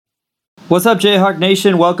What's up, Jayhawk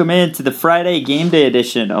Nation? Welcome in to the Friday Game Day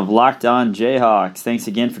edition of Locked On Jayhawks. Thanks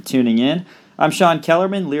again for tuning in. I'm Sean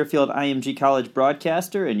Kellerman, Learfield IMG College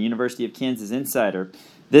broadcaster and University of Kansas insider.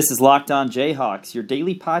 This is Locked On Jayhawks, your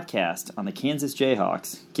daily podcast on the Kansas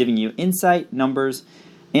Jayhawks, giving you insight, numbers,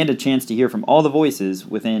 and a chance to hear from all the voices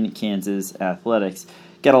within Kansas athletics.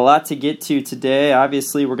 Got a lot to get to today.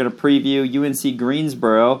 Obviously, we're going to preview UNC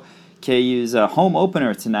Greensboro, KU's home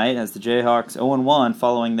opener tonight, as the Jayhawks 0-1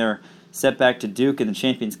 following their setback to Duke in the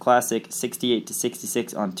Champions Classic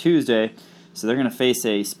 68-66 on Tuesday. So they're going to face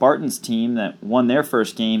a Spartans team that won their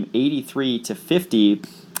first game 83-50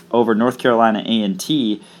 over North Carolina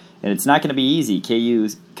A&T, and it's not going to be easy. KU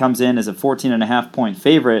comes in as a 14.5-point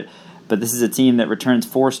favorite, but this is a team that returns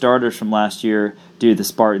 4 starters from last year due to the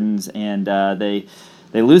Spartans, and they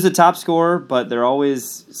lose the top scorer, but they're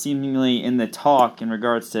always seemingly in the talk in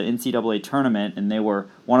regards to NCAA tournament, and they were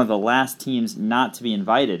one of the last teams not to be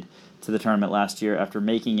invited to the tournament last year after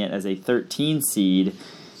making it as a 13 seed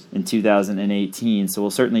in 2018. So we'll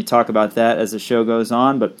certainly talk about that as the show goes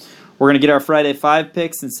on, but we're going to get our Friday 5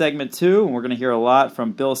 picks in segment 2, and we're going to hear a lot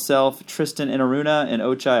from Bill Self, Tristan Inaruna, and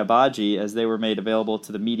Ochai Agbaji as they were made available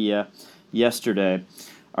to the media yesterday.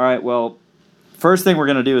 All right, well, first thing we're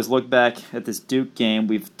going to do is look back at this Duke game.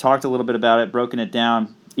 We've talked a little bit about it, broken it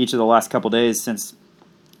down each of the last couple days since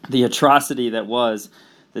the atrocity that was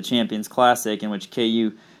the Champions Classic, in which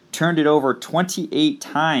KU turned it over 28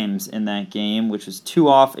 times in that game, which was 2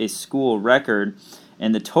 off a school record,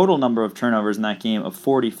 and the total number of turnovers in that game of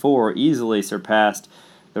 44 easily surpassed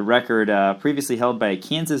the record previously held by a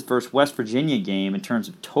Kansas versus West Virginia game in terms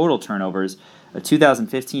of total turnovers. A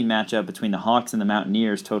 2015 matchup between the Hawks and the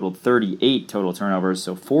Mountaineers totaled 38 total turnovers,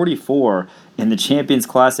 so 44 in the Champions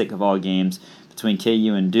Classic of all games between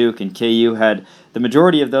KU and Duke, and KU had the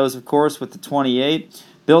majority of those, of course, with the 28.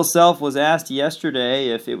 Bill Self was asked yesterday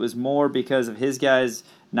if it was more because of his guys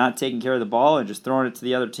not taking care of the ball and just throwing it to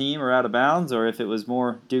the other team or out of bounds, or if it was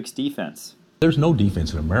more Duke's defense. There's no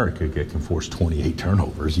defense in America that can force 28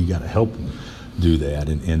 turnovers. You got to help them do that,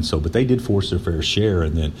 and so, but they did force their fair share,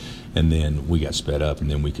 and then we got sped up, and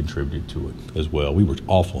then we contributed to it as well. We were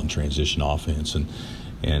awful in transition offense,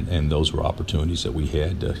 and those were opportunities that we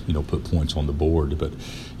had to put points on the board. But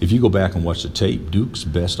if you go back and watch the tape, Duke's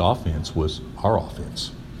best offense was our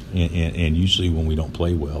offense. And usually when we don't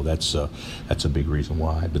play well, that's a big reason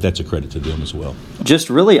why. But that's a credit to them as well. Just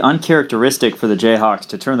really uncharacteristic for the Jayhawks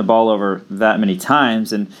to turn the ball over that many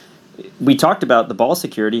times. And we talked about the ball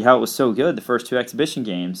security, how it was so good the first 2 exhibition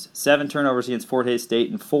games. 7 turnovers against Fort Hays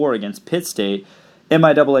State and 4 against Pitt State.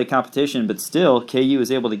 MIAA competition, but still, KU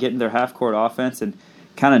was able to get in their half-court offense and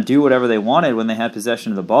kind of do whatever they wanted when they had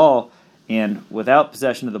possession of the ball. And without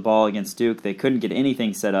possession of the ball against Duke, they couldn't get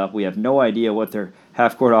anything set up. We have no idea what their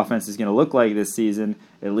half-court offense is going to look like this season.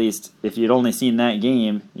 At least if you'd only seen that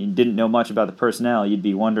game, you didn't know much about the personnel, you'd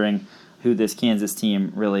be wondering who this Kansas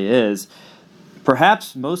team really is.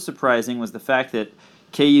 Perhaps most surprising was the fact that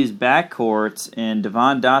KU's backcourt and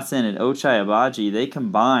Devon Dotson and Ochai Agbaji, they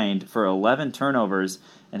combined for 11 turnovers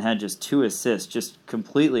and had just 2 assists, just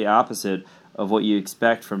completely opposite of what you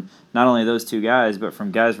expect from not only those 2 guys, but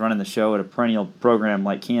from guys running the show at a perennial program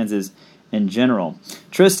like Kansas in general.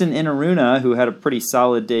 Tristan Inaruna, who had a pretty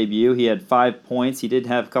solid debut, he had 5 points. He did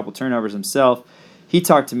have a couple turnovers himself. He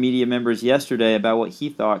talked to media members yesterday about what he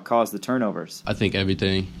thought caused the turnovers. I think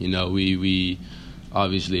everything. We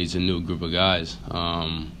obviously it's a new group of guys,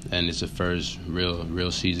 and it's the first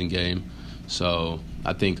real season game. So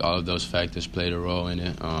I think all of those factors played a role in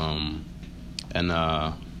it.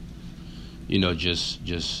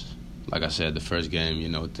 Just like I said, the first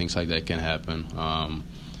game, things like that can happen.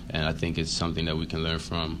 And I think it's something that we can learn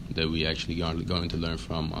from, that we actually going to learn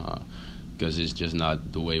from, because it's just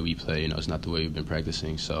not the way we play. It's not the way we've been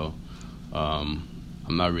practicing. So I'm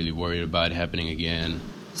not really worried about it happening again.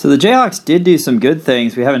 So the Jayhawks did do some good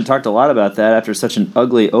things. We haven't talked a lot about that after such an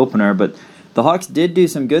ugly opener, but the Hawks did do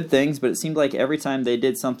some good things, but it seemed like every time they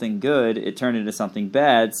did something good, it turned into something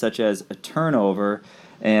bad, such as a turnover.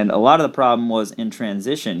 And a lot of the problem was in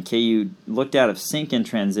transition. KU looked out of sync in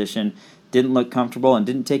transition, didn't look comfortable, and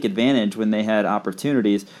didn't take advantage when they had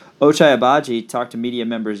opportunities. Ochai Agbaji talked to media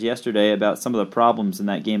members yesterday about some of the problems in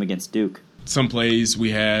that game against Duke. Some plays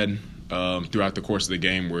we had throughout the course of the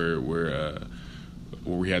game where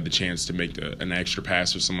we had the chance to make an extra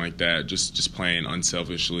pass or something like that, just playing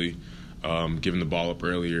unselfishly, giving the ball up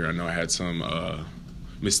earlier. I know I had some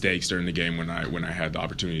mistakes during the game when I had the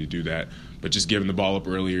opportunity to do that, but just giving the ball up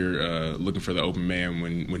earlier, looking for the open man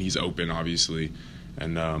when he's open, obviously,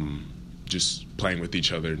 and just playing with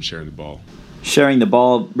each other and sharing the ball. Sharing the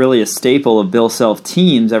ball, really a staple of Bill Self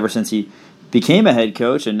teams ever since he became a head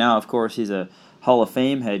coach, and now, of course, he's a Hall of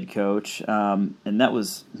Fame head coach. And that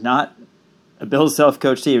was not a Bill Self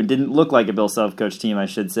coach team. It didn't look like a Bill Self coach team, I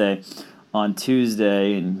should say, on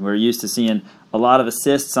Tuesday. And we're used to seeing a lot of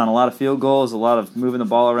assists on a lot of field goals, a lot of moving the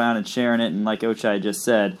ball around and sharing it. And like Ochai just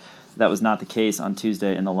said, that was not the case on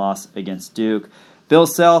Tuesday in the loss against Duke. Bill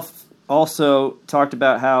Self also talked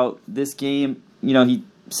about how this game, he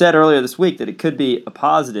said earlier this week that it could be a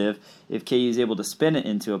positive if KU is able to spin it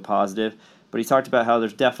into a positive, but he talked about how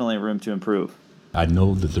there's definitely room to improve. I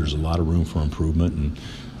know that there's a lot of room for improvement, and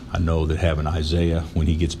I know that having Isaiah, when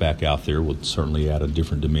he gets back out there, will certainly add a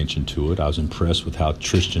different dimension to it. I was impressed with how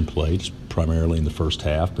Tristan played, primarily in the first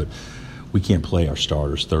half, but we can't play our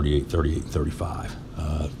starters 38, 35.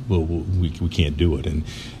 We can't do it,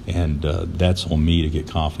 and that's on me to get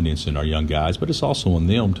confidence in our young guys, but it's also on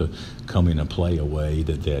them to come in and play a way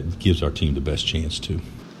that gives our team the best chance to.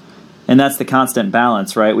 And that's the constant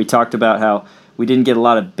balance, right? We talked about how we didn't get a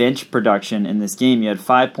lot of bench production in this game. You had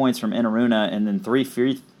 5 points from Inaruna and then three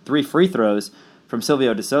free throws from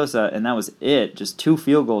Silvio De Sousa, and that was it. Just 2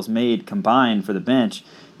 field goals made combined for the bench.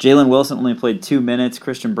 Jalen Wilson only played 2 minutes.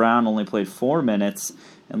 Christian Brown only played 4 minutes.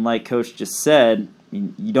 And like Coach just said,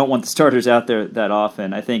 you don't want the starters out there that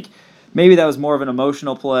often. I think maybe that was more of an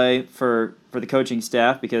emotional play for the coaching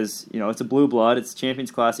staff because, it's a blue blood. It's Champions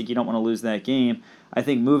Classic. You don't want to lose that game. I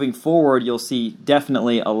think moving forward, you'll see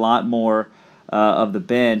definitely a lot more of the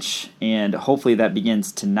bench, and hopefully that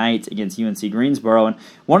begins tonight against UNC Greensboro. And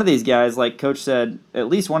one of these guys, like Coach said, at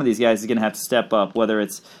least one of these guys is going to have to step up, whether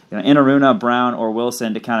it's Inaruna, Brown, or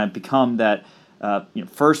Wilson, to kind of become that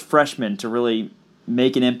first freshman to really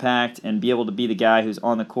make an impact and be able to be the guy who's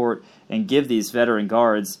on the court and give these veteran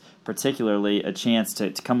guards particularly a chance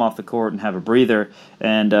to come off the court and have a breather.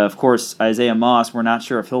 And, of course, Isaiah Moss, we're not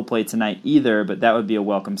sure if he'll play tonight either, but that would be a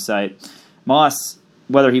welcome sight. Moss,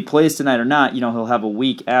 whether he plays tonight or not, he'll have a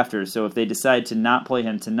week after. So if they decide to not play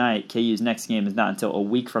him tonight, KU's next game is not until a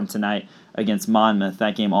week from tonight against Monmouth.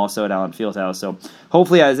 That game also at Allen Fieldhouse. So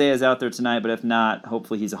hopefully Isaiah's out there tonight, but if not,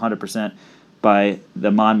 hopefully he's 100% by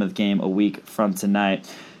the Monmouth game a week from tonight.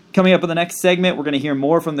 Coming up in the next segment, we're going to hear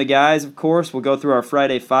more from the guys, of course. We'll go through our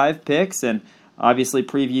Friday 5 picks and obviously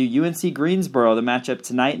preview UNC Greensboro, the matchup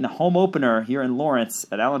tonight in the home opener here in Lawrence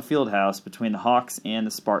at Allen Fieldhouse between the Hawks and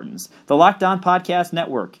the Spartans. The Locked On Podcast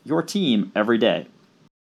Network, your team every day.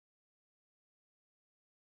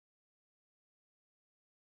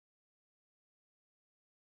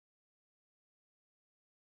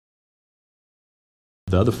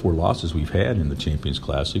 The other 4 losses we've had in the Champions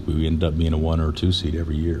Classic, we end up being a 1 or a 2 seed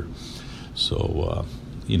every year. So,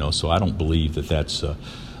 so I don't believe that that's a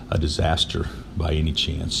disaster by any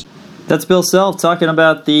chance. That's Bill Self talking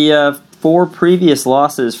about the 4 previous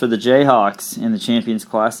losses for the Jayhawks in the Champions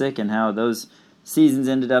Classic and how those seasons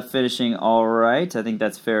ended up finishing all right. I think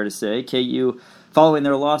that's fair to say. KU, following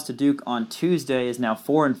their loss to Duke on Tuesday, is now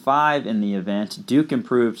 4-5 in the event. Duke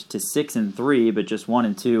improved to 6-3, but just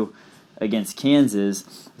 1-2 against Kansas.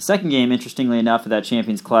 The second game, interestingly enough, of that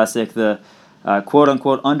Champions Classic, the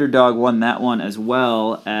quote-unquote underdog won that one as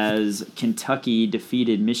well as Kentucky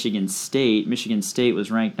defeated Michigan State. Michigan State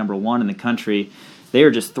was ranked number 1 in the country. They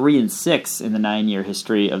are just 3-6 in the 9-year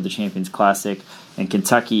history of the Champions Classic, and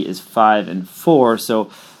Kentucky is 5-4.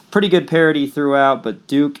 So pretty good parity throughout, but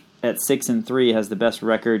Duke at 6-3 has the best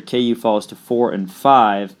record. KU falls to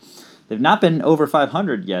 4-5. They've not been over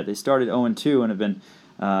 500 yet. They started 0-2 and have been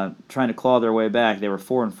trying to claw their way back. They were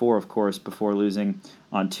 4-4, of course, before losing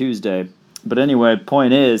on Tuesday. But anyway,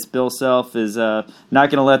 point is, Bill Self is not going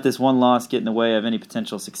to let this one loss get in the way of any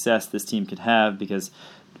potential success this team could have because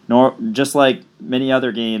just like many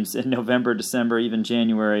other games in November, December, even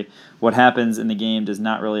January, what happens in the game does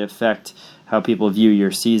not really affect how people view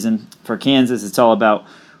your season. For Kansas, it's all about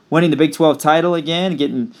winning the Big 12 title again,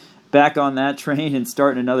 getting back on that train and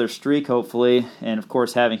starting another streak, hopefully, and, of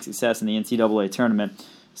course, having success in the NCAA tournament,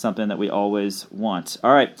 something that we always want.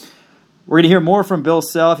 All right, we're going to hear more from Bill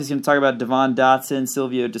Self. He's going to talk about Devon Dotson,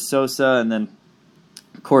 Silvio De Sousa, and then,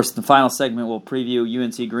 of course, the final segment will preview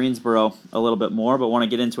UNC Greensboro a little bit more, but want to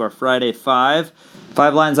get into our Friday 5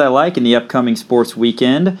 lines I like in the upcoming sports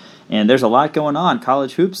weekend, and there's a lot going on.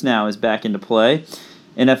 College hoops now is back into play.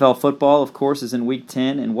 NFL football, of course, is in Week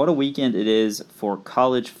 10, and what a weekend it is for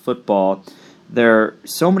college football. There are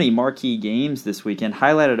so many marquee games this weekend,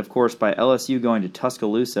 highlighted, of course, by LSU going to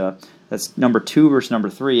Tuscaloosa. That's number 2 versus number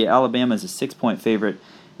 3. Alabama is a 6-point favorite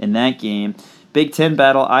in that game. Big Ten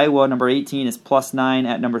battle, Iowa, number 18, is +9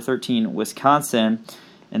 at number 13, Wisconsin.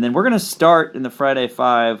 And then we're going to start in the Friday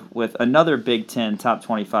 5 with another Big Ten top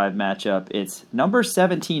 25 matchup. It's number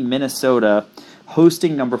 17, Minnesota,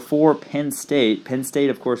 hosting number 4 Penn State. Penn State,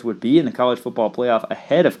 of course, would be in the college football playoff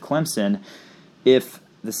ahead of Clemson if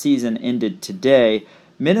the season ended today.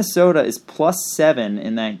 Minnesota is +7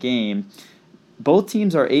 in that game. Both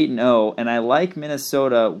teams are 8-0, and I like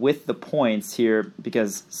Minnesota with the points here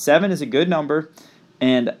because 7 is a good number,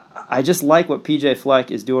 and I just like what P.J.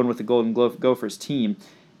 Fleck is doing with the Golden Gophers team.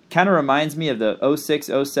 Kind of reminds me of the 06,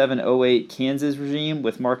 07, 08 Kansas regime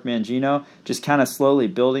with Mark Mangino, just kind of slowly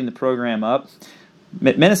building the program up.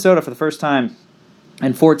 Minnesota, for the first time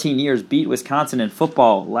in 14 years, beat Wisconsin in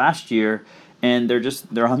football last year, and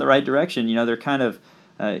they're on the right direction. You know, they're kind of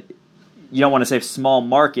you don't want to say small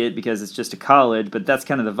market because it's just a college, but that's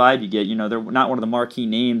kind of the vibe you get. You know, they're not one of the marquee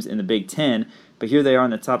names in the Big Ten, but here they are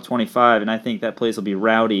in the top 25, and I think that place will be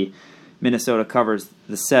rowdy. Minnesota covers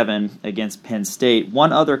the 7 against Penn State.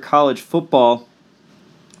 One other college football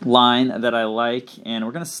line that I like, and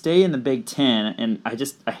we're going to stay in the Big Ten, and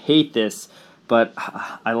I hate this, but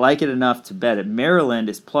I like it enough to bet it. Maryland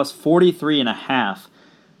is +43.5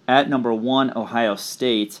 at number 1 Ohio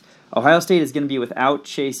State. Ohio State is going to be without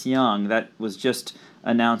Chase Young. That was just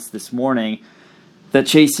announced this morning. That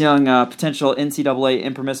Chase Young potential NCAA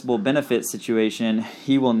impermissible benefit situation,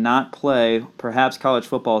 he will not play perhaps college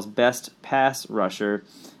football's best pass rusher.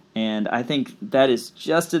 And I think that is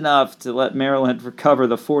just enough to let Maryland recover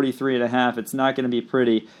the 43.5. It's not going to be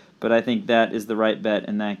pretty, but I think that is the right bet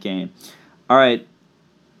in that game. All right,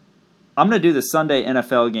 I'm going to do the Sunday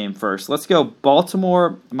NFL game first. Let's go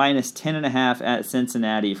Baltimore -10.5 at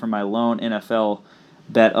Cincinnati for my lone NFL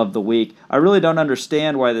bet of the week. I really don't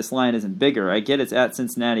understand why this line isn't bigger. I get it's at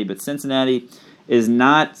Cincinnati, but Cincinnati is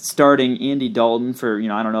not starting Andy Dalton for,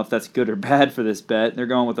 I don't know if that's good or bad for this bet. They're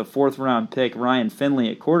going with a 4th-round pick, Ryan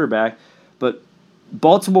Finley at quarterback, but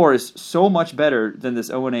Baltimore is so much better than this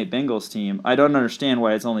 0-8 Bengals team. I don't understand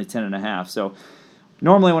why it's only 10.5. So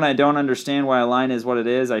normally when I don't understand why a line is what it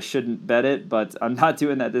is, I shouldn't bet it, but I'm not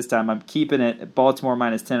doing that this time. I'm keeping it at Baltimore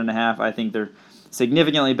 -10.5. I think they're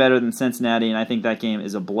significantly better than Cincinnati, and I think that game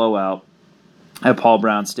is a blowout at Paul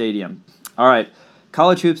Brown Stadium. All right,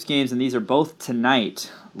 college hoops games, and these are both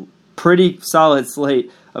tonight. Pretty solid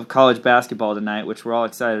slate of college basketball tonight, which we're all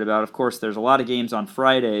excited about. Of course, there's a lot of games on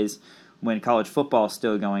Fridays when college football is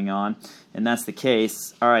still going on, and that's the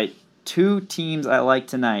case. All right, 2 teams I like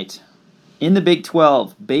tonight. In the Big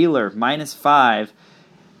 12, Baylor -5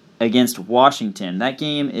 against Washington. That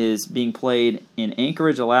game is being played in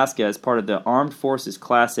Anchorage, Alaska as part of the Armed Forces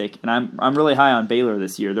Classic, and I'm really high on Baylor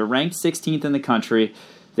this year. They're ranked 16th in the country.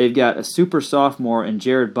 They've got a super sophomore in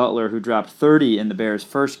Jared Butler who dropped 30 in the Bears'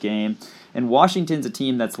 first game, and Washington's a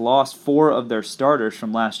team that's lost 4 of their starters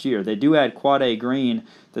from last year. They do add Quade Green,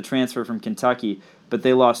 the transfer from Kentucky, but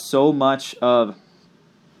they lost so much of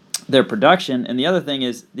their production. And the other thing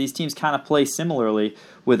is these teams kind of play similarly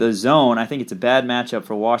with a zone. I think it's a bad matchup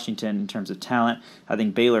for Washington in terms of talent. I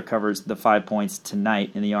think Baylor covers the 5 points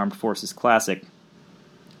tonight in the Armed Forces Classic.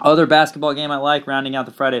 Other basketball game I like, rounding out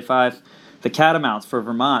the Friday 5, the Catamounts for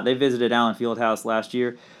Vermont. They visited Allen Fieldhouse last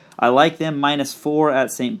year. I like them -4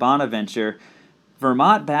 at St. Bonaventure.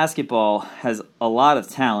 Vermont basketball has a lot of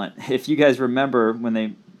talent. If you guys remember when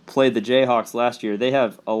they played the Jayhawks last year, they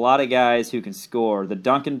have a lot of guys who can score. The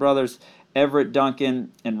Duncan brothers, Everett Duncan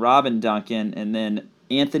and Robin Duncan, and then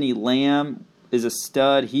Anthony Lamb is a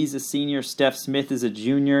stud. He's a senior. Steph Smith is a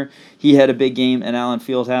junior. He had a big game at Allen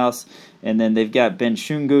Fieldhouse. And then they've got Ben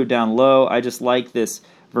Shungu down low. I just like this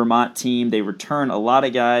Vermont team. They return a lot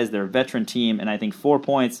of guys. They're a veteran team, and I think 4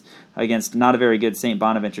 points against not a very good St.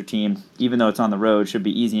 Bonaventure team, even though it's on the road, should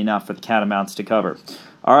be easy enough for the Catamounts to cover.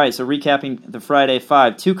 All right, so recapping the Friday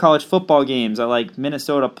 5, 2 college football games. I like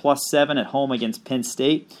Minnesota +7 at home against Penn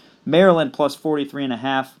State, Maryland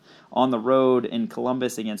 +43.5 on the road in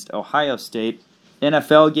Columbus against Ohio State.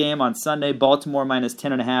 NFL game on Sunday, Baltimore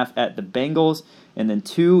 -10.5 at the Bengals, and then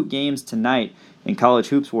 2 games tonight in college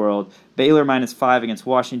hoops world, Baylor -5 against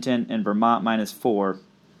Washington, and Vermont -4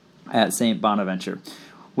 at St. Bonaventure.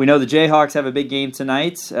 We know the Jayhawks have a big game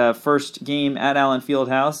tonight. First game at Allen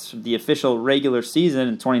Fieldhouse, the official regular season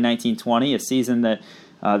in 2019-20, a season that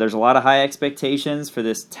there's a lot of high expectations for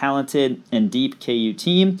this talented and deep KU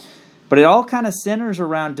team. But it all kind of centers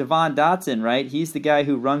around Devon Dotson, right? He's the guy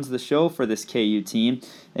who runs the show for this KU team,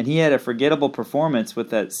 and he had a forgettable performance with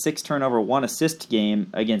that 6-turnover, 1-assist game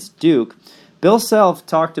against Duke. Bill Self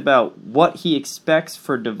talked about what he expects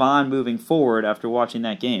for Devon moving forward after watching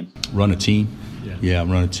that game. Run a team. Yeah,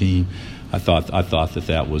 run a team. I thought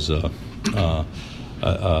that was a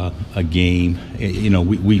game. You know,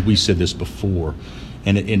 we said this before,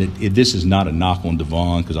 and this is not a knock on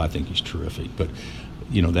Devon because I think he's terrific. But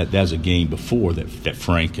you know that's a game before that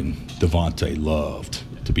Frank and Devontae loved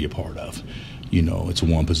to be a part of. It's a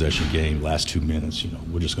one-possession game, last 2 minutes,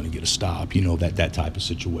 we're just going to get a stop, that type of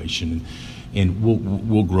situation. And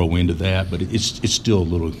we'll grow into that, but it's still a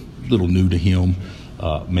little new to him,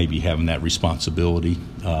 maybe having that responsibility.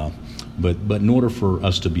 But in order for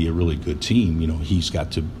us to be a really good team, he's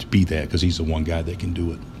got to be that, because he's the one guy that can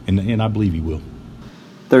do it. And I believe he will.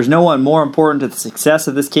 There's no one more important to the success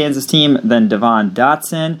of this Kansas team than Devon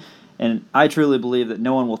Dotson. And I truly believe that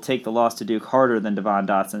no one will take the loss to Duke harder than Devon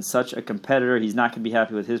Dotson. Such a competitor. He's not going to be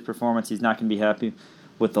happy with his performance. He's not going to be happy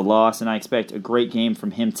with the loss. And I expect a great game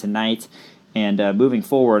from him tonight. And moving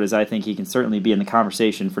forward, as I think he can certainly be in the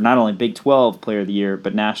conversation for not only Big 12 Player of the Year,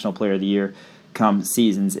 but National Player of the Year come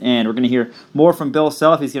season's end. We're going to hear more from Bill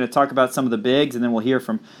Self. He's going to talk about some of the bigs, and then we'll hear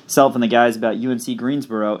from Self and the guys about UNC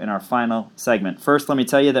Greensboro in our final segment. First, let me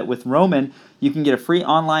tell you that with Roman, you can get a free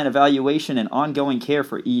online evaluation and ongoing care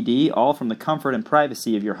for ED, all from the comfort and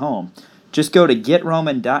privacy of your home. Just go to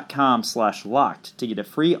getroman.com/locked to get a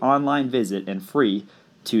free online visit and free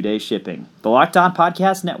 2-day shipping. The Locked On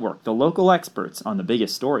Podcast Network, the local experts on the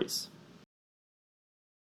biggest stories.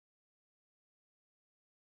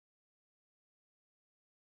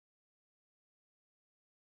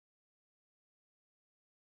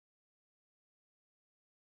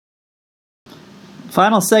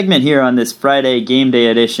 Final segment here on this Friday game day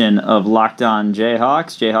edition of Locked On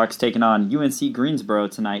Jayhawks. Jayhawks taking on UNC Greensboro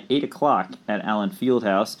tonight, 8 o'clock at Allen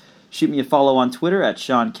Fieldhouse. Shoot me a follow on Twitter at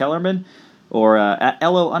Sean Kellerman or at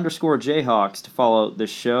LO_Jayhawks to follow the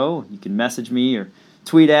show. You can message me or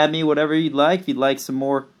tweet at me, whatever you'd like. If you'd like some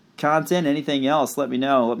more content, anything else, let me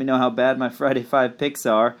know. Let me know how bad my Friday 5 picks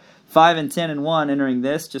are. 5-10-1 entering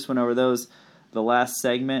this. Just went over those the last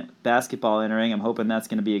segment. Basketball entering. I'm hoping that's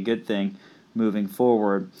going to be a good thing moving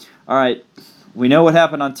forward. All right, we know what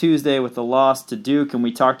happened on Tuesday with the loss to Duke, and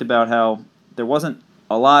we talked about how there wasn't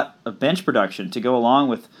a lot of bench production to go along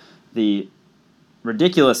with the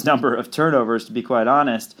ridiculous number of turnovers, to be quite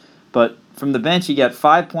honest. But from the bench, you got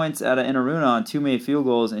 5 points out of Enaruna on 2 made field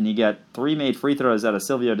goals, and you got 3 made free throws out of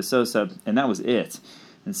Silvio De Sousa, and that was it.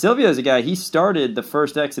 And Silvio's a guy, he started the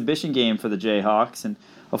first exhibition game for the Jayhawks, and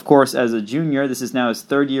of course, as a junior, this is now his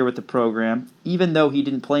 3rd year with the program. Even though he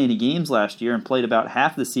didn't play any games last year and played about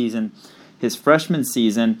half the season, his freshman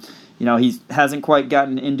season, he hasn't quite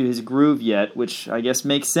gotten into his groove yet, which I guess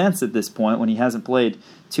makes sense at this point when he hasn't played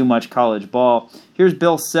too much college ball. Here's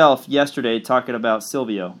Bill Self yesterday talking about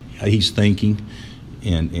Silvio. He's thinking,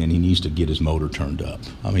 and he needs to get his motor turned up.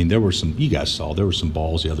 I mean, there were some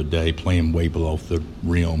balls the other day playing way below the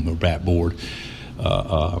rim or backboard.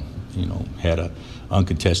 Had a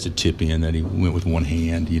uncontested tip in that he went with one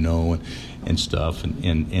hand, and stuff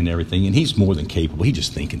and everything. And he's more than capable. He's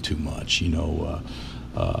just thinking too much, he'll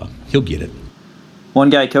get it. One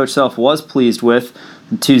guy Coach Self was pleased with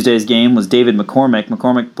in Tuesday's game was David McCormick.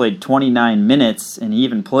 McCormick played 29 minutes, and he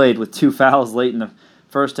even played with 2 fouls late in the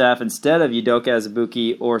first half instead of Udoka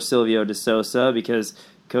Azubuike or Silvio De Sousa, because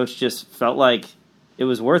Coach just felt like it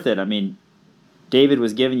was worth it. I mean, David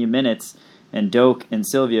was giving you minutes, and Doak and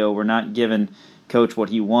Silvio were not giving Coach what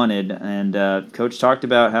he wanted. And Coach talked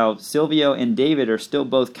about how Silvio and David are still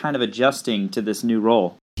both kind of adjusting to this new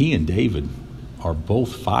role. He and David are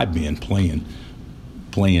both 5 men playing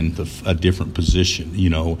a different position,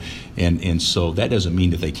 and so that doesn't mean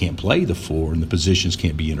that they can't play the 4 and the positions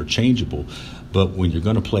can't be interchangeable. But when you're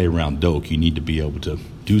going to play around Doak, you need to be able to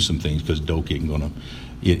do some things, because Doak ain't going to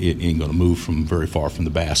move from very far from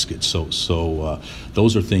the basket. So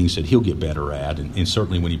those are things that he'll get better at. And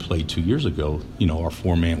certainly when he played 2 years ago, our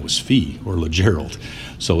 4-man was Fee or LeGerald.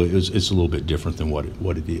 So it's a little bit different than what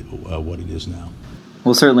it is now.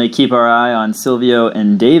 We'll certainly keep our eye on Silvio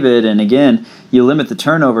and David. And again, you limit the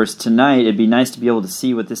turnovers tonight. It'd be nice to be able to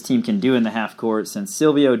see what this team can do in the half court, since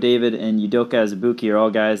Silvio, David, and Udoka Azubuike are all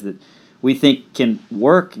guys that we think can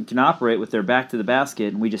work and can operate with their back to the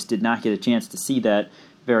basket, and we just did not get a chance to see that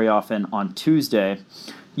very often on Tuesday.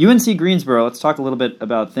 UNC Greensboro, let's talk a little bit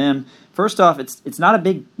about them. First off, it's not a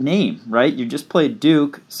big name, right? You just played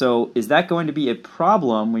Duke, so is that going to be a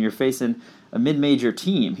problem when you're facing a mid-major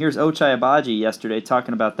team? Here's Ochai Agbaji yesterday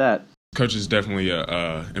talking about that. Coaches definitely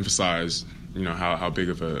emphasized, how big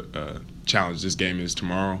of a challenge this game is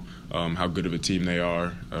tomorrow, how good of a team they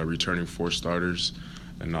are, returning 4 starters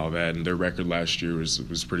and all that. And their record last year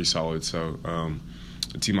was pretty solid. So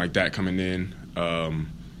a team like that coming in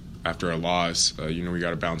after a loss, we got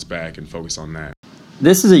to bounce back and focus on that.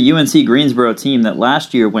 This is a UNC Greensboro team that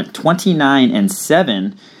last year went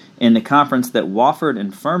 29-7 in the conference that Wofford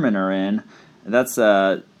and Furman are in. That's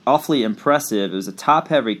awfully impressive. It was a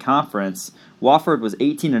top-heavy conference. Wofford was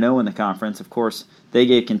 18-0 in the conference. Of course, they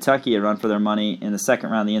gave Kentucky a run for their money in the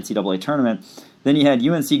second round of the NCAA tournament. Then you had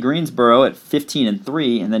UNC Greensboro at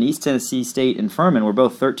 15-3, and then East Tennessee State and Furman were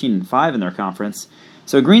both 13-5 in their conference.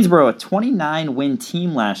 So Greensboro, a 29-win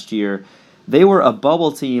team last year, they were a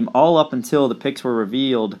bubble team all up until the picks were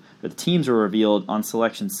revealed, or the teams were revealed on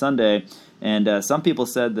Selection Sunday. And some people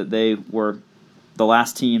said that they were the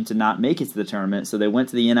last team to not make it to the tournament, so they went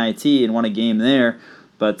to the NIT and won a game there.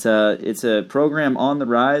 But it's a program on the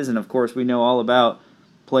rise, and of course we know all about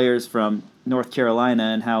players from North Carolina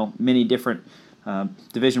and how many different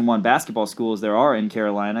Division I basketball schools there are in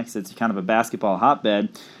Carolina, because it's kind of a basketball hotbed.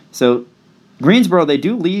 So Greensboro, they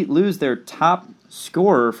do lose their top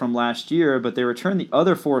scorer from last year, but they return the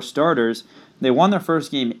other 4 starters. They won their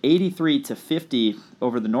first game 83-50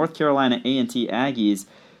 over the North Carolina A&T Aggies,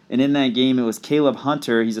 and in that game it was Caleb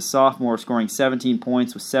Hunter. He's a sophomore, scoring 17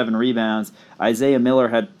 points with 7 rebounds. Isaiah Miller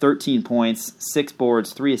had 13 points, 6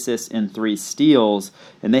 boards, 3 assists, and 3 steals,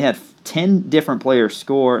 and they had 10 different players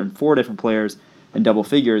score and 4 different players in double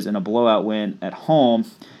figures in a blowout win at home.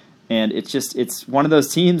 And it's one of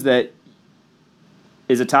those teams that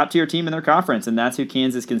is a top-tier team in their conference, and that's who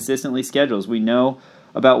Kansas consistently schedules. We know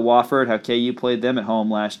about Wofford, how KU played them at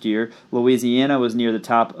home last year. Louisiana was near the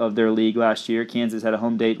top of their league last year. Kansas had a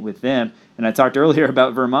home date with them. And I talked earlier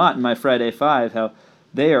about Vermont in my Friday 5, how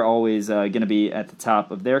they are always going to be at the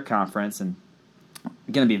top of their conference, and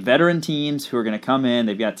going to be veteran teams who are going to come in.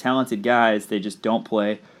 They've got talented guys. They just don't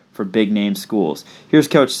play for big-name schools. Here's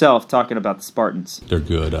Coach Self talking about the Spartans. They're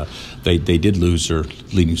good. They did lose their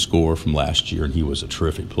leading scorer from last year, and he was a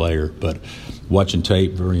terrific player. But watching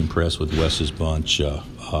tape, very impressed with Wes's bunch.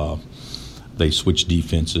 They switched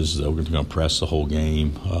defenses. They were going to press the whole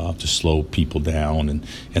game to slow people down,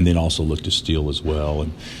 and then also look to steal as well.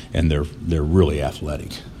 And they're really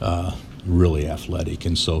athletic. Really athletic,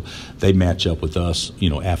 and so they match up with us,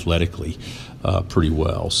 athletically, pretty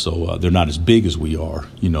well. So they're not as big as we are,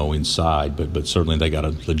 inside, but certainly they got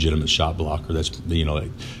a legitimate shot blocker. That's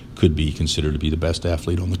that could be considered to be the best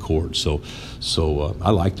athlete on the court. So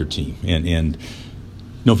I like their team, and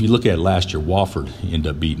if you look at it last year, Wofford ended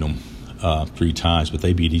up beating them 3 times, but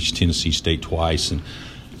they beat East Tennessee State twice, and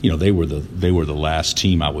they were the last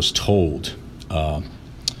team I was told.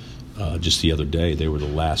 Just the other day, they were the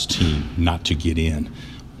last team not to get in,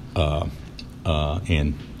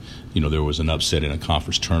 and there was an upset in a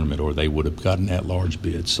conference tournament, or they would have gotten at-large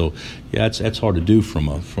bid. So, yeah, that's hard to do from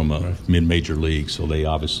a mid-major league. So they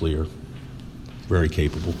obviously are very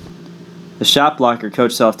capable. The shot blocker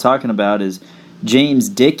Coach Self talking about is James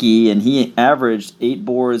Dickey, and he averaged 8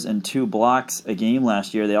 boards and 2 blocks a game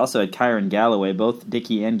last year. They also had Kyron Galloway. Both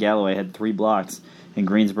Dickey and Galloway had 3 blocks in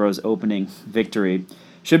Greensboro's opening victory.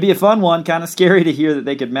 Should be a fun one. Kind of scary to hear that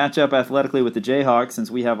they could match up athletically with the Jayhawks,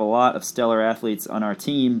 since we have a lot of stellar athletes on our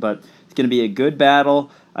team. But it's going to be a good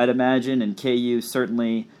battle, I'd imagine, and KU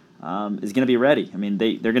certainly is going to be ready. I mean,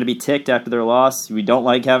 they're going to be ticked after their loss. We don't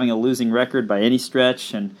like having a losing record by any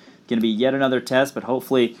stretch, and it's going to be yet another test, but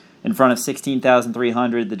hopefully in front of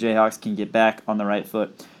 16,300, the Jayhawks can get back on the right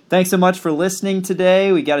foot. Thanks so much for listening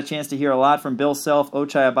today. We got a chance to hear a lot from Bill Self,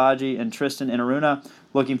 Ochai Agbaji, and Tristan Inaruna.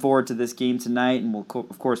 Looking forward to this game tonight, and we'll,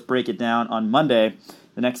 of course, break it down on Monday,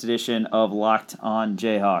 the next edition of Locked On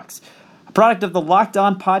Jayhawks. A product of the Locked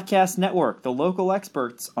On Podcast Network, the local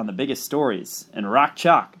experts on the biggest stories, and Rock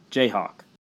Chalk Jayhawks.